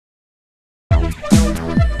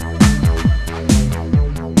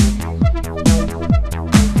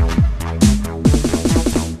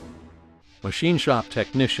Machine shop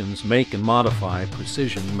technicians make and modify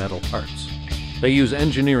precision metal parts. They use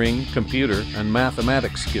engineering, computer, and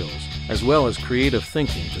mathematics skills, as well as creative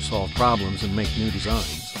thinking to solve problems and make new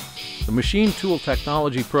designs. The Machine Tool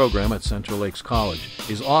Technology program at Central Lakes College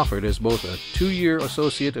is offered as both a 2-year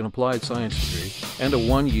Associate in Applied Science degree and a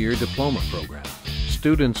 1-year diploma program.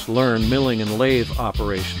 Students learn milling and lathe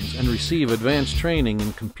operations and receive advanced training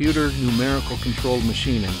in computer numerical controlled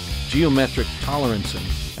machining, geometric tolerancing,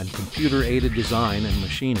 and computer-aided design and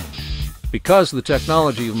machining. Because the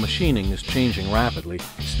technology of machining is changing rapidly,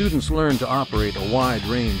 students learn to operate a wide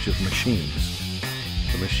range of machines.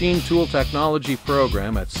 The Machine Tool Technology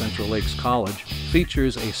program at Central Lakes College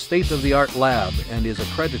features a state-of-the-art lab and is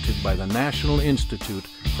accredited by the National Institute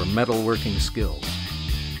for Metalworking Skills.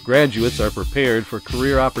 Graduates are prepared for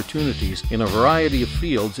career opportunities in a variety of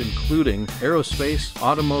fields including aerospace,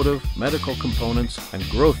 automotive, medical components, and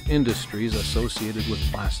growth industries associated with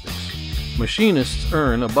plastics. Machinists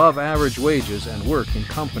earn above-average wages and work in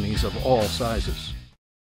companies of all sizes.